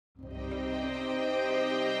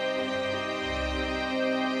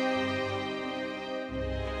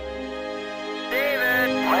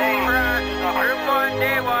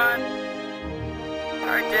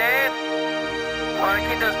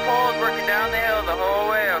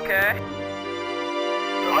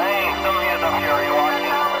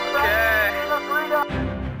Okay.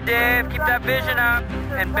 Dave, keep that vision up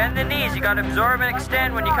and bend the knees. You gotta absorb and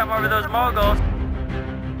extend when you come over those moguls.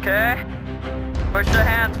 Okay? Push the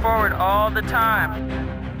hands forward all the time.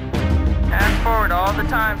 Hands forward all the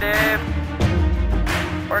time, Dave.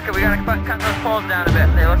 Work it, we gotta cut those poles down a bit.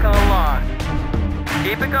 They look a little long.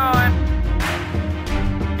 Keep it going.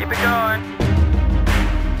 Keep it going.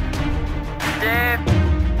 Dave.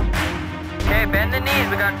 Okay, bend the knees.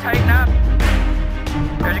 We gotta tighten up.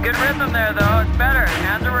 There's a good rhythm there, though. It's better.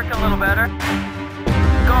 Hands are working a little better.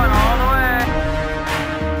 Going all the way.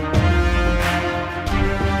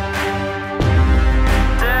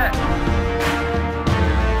 That's it.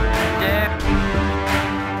 Dave.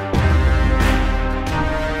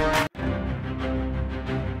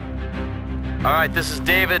 All right, this is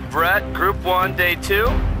David Brett, Group 1, Day 2.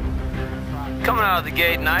 Coming out of the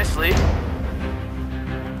gate nicely.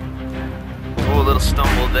 Ooh, a little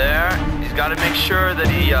stumble there. He's got to make sure that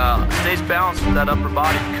he stays balanced with that upper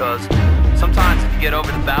body, because sometimes if you get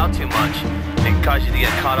over the bow too much, it can cause you to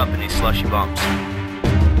get caught up in these slushy bumps.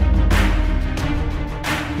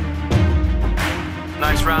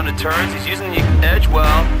 Nice rounded turns. He's using the edge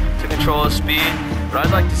well to control his speed, but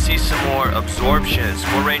I'd like to see some more absorption,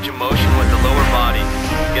 some more range of motion with the lower body.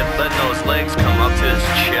 Letting those legs come up to his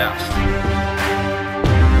chest.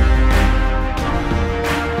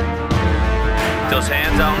 Those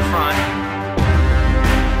hands out in front.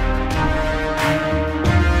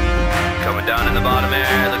 Coming down in the bottom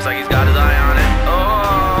air. Looks like he's got his eye on it.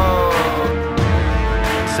 Oh!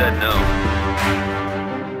 Said no.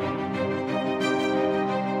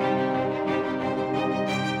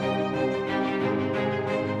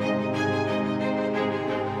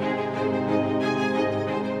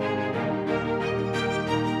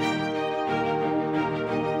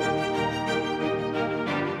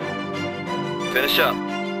 Finish up.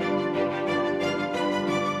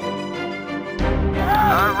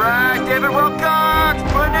 All right, David Wilcox,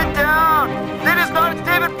 putting it down. It is not, it's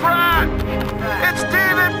David Pratt. It's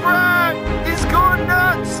David Pratt. He's going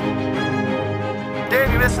nuts. Dave,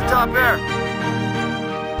 you missed the top air.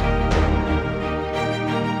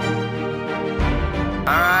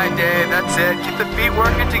 All right, Dave, that's it. Keep the feet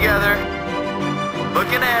working together.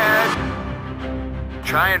 Looking ahead.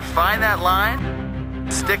 Try and find that line.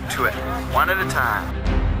 Stick to it, one at a time.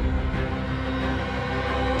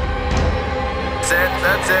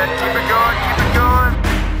 That's it, keep it going, keep it going.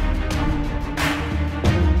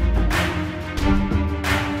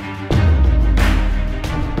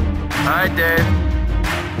 All right, Dave.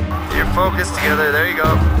 You're focused together, there you go.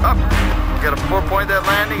 Up, you gotta 4-point that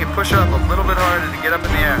landing and push up a little bit harder to get up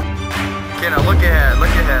in the air. Okay, now look ahead,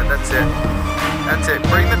 that's it. That's it,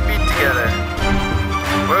 bring the feet together.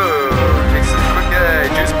 Whoa, takes a quick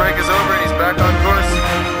juice break is over and he's back on course.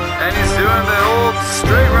 And he's doing the old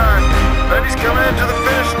straight run. And he's coming into the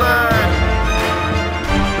finish line.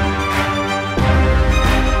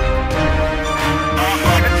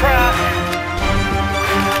 David Pratt.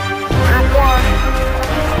 Group 1.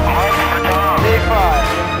 Day 5.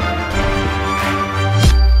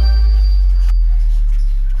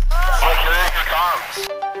 What's your name, Carl?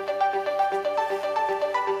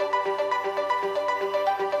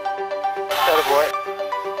 Boy.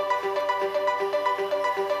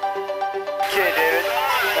 Okay, David.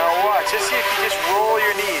 Now watch. Just see if you just roll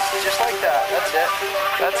your knees, just like that. That's it.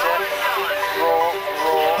 That's it. Roll,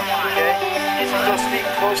 roll. Okay. Keep those feet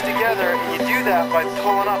close together, and you do that by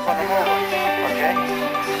pulling up on the mogul. Okay.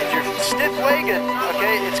 If you're stiff-legged,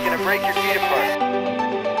 okay, it's gonna break your feet apart.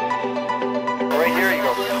 Right here, you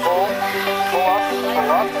go. Pull, pull up, pull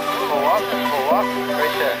up, pull up, pull up.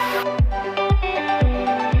 Right there.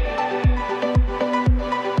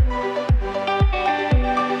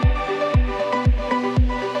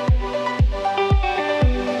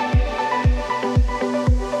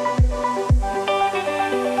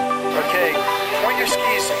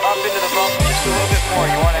 Up into the bump just a little bit more.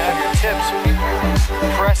 You want to have your tips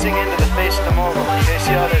pressing into the face of the mogul. Okay,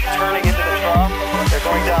 see how they're turning into the trough? They're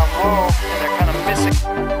going down low and they're kind of missing.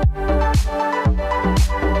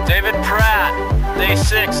 David Pratt, Day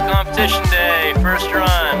 6, competition day, first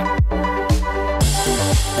run.